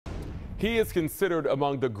He is considered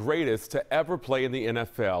among the greatest to ever play in the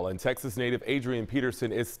NFL, and Texas native Adrian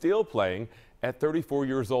Peterson is still playing at 34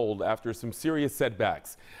 years old after some serious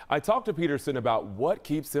setbacks. I talked to Peterson about what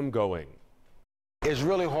keeps him going. It's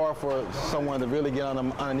really hard for someone to really get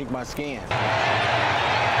underneath my skin.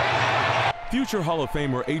 Future Hall of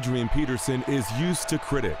Famer Adrian Peterson is used to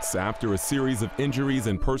critics. After a series of injuries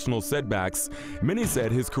and personal setbacks, many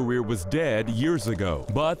said his career was dead years ago.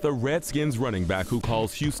 But the Redskins running back who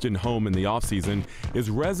calls Houston home in the offseason is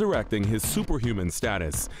resurrecting his superhuman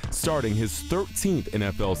status, starting his 13th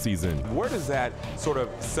NFL season. Where does that sort of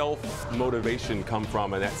self-motivation come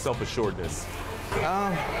from and that self-assuredness?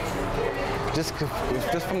 Just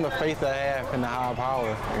from the faith I have in the higher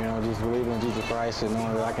power, just believing in Jesus Christ and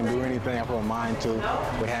knowing that I can do anything I put my mind to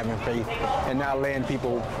with having faith and not letting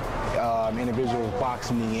people, individuals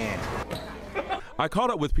box me in. I caught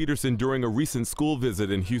up with Peterson during a recent school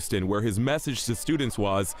visit in Houston where his message to students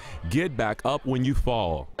was, "Get back up when you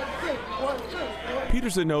fall."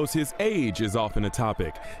 Peterson knows his age is often a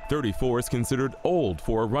topic. 34 is considered old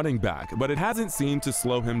for a running back, but it hasn't seemed to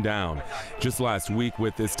slow him down. Just last week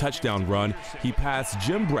with his touchdown run, he passed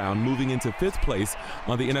Jim Brown, moving into 5th place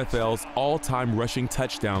on the NFL's all-time rushing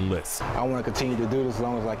touchdown list. I want to continue to do this as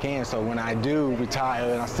long as I can, so when I do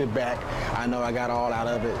retire and I sit back, I know I got all out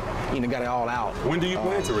of it, got it all out. When do you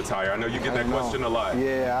plan to retire? I know you get that question a lot.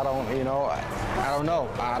 Yeah, I don't know.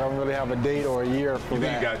 I don't really have a date or a year for that. You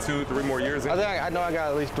think you got 2-3 more years in? I know I got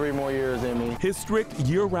at least 3 more years in me. His strict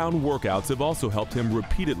year-round workouts have also helped him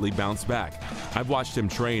repeatedly bounce back. I've watched him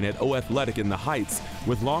train at O Athletic in the Heights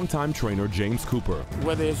with longtime trainer James Cooper.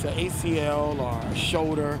 Whether it's an ACL or a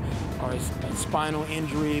shoulder or a spinal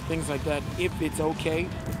injury, things like that, if it's okay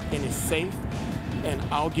and it's safe, and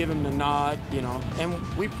I'll give him the nod,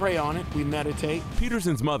 and we pray on it, we meditate.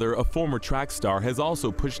 Peterson's mother, a former track star, has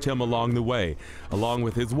also pushed him along the way. Along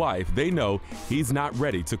with his wife, they know he's not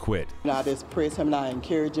ready to quit. I just press him and I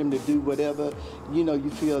encourage him to do whatever,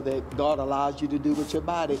 you feel that God allows you to do with your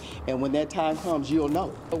body, and when that time comes, you'll know.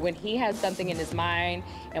 When he has something in his mind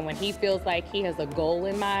and when he feels like he has a goal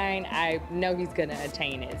in mind, I know he's going to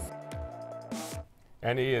attain it.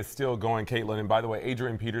 And he is still going, Caitlin. And by the way,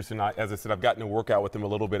 Adrian Peterson, as I said, I've gotten to work out with him a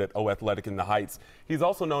little bit at O Athletic in the Heights. He's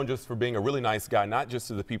also known just for being a really nice guy, not just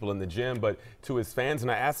to the people in the gym, but to his fans. And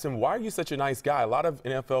I asked him, why are you such a nice guy? A lot of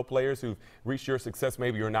NFL players who've reached your success,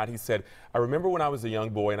 maybe you're not. He said, I remember when I was a young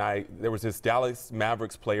boy and there was this Dallas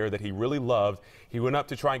Mavericks player that he really loved. He went up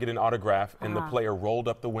to try and get an autograph, and the player rolled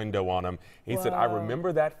up the window on him. He said, I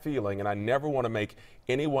remember that feeling, and I never want to make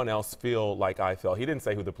anyone else feel like I felt. He didn't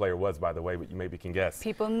say who the player was, by the way, but you maybe can guess.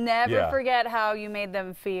 People never forget how you made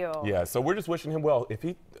them feel. Yeah, so we're just wishing him well. If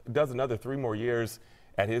he does another 3 more years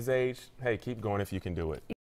at his age, hey, keep going if you can do it.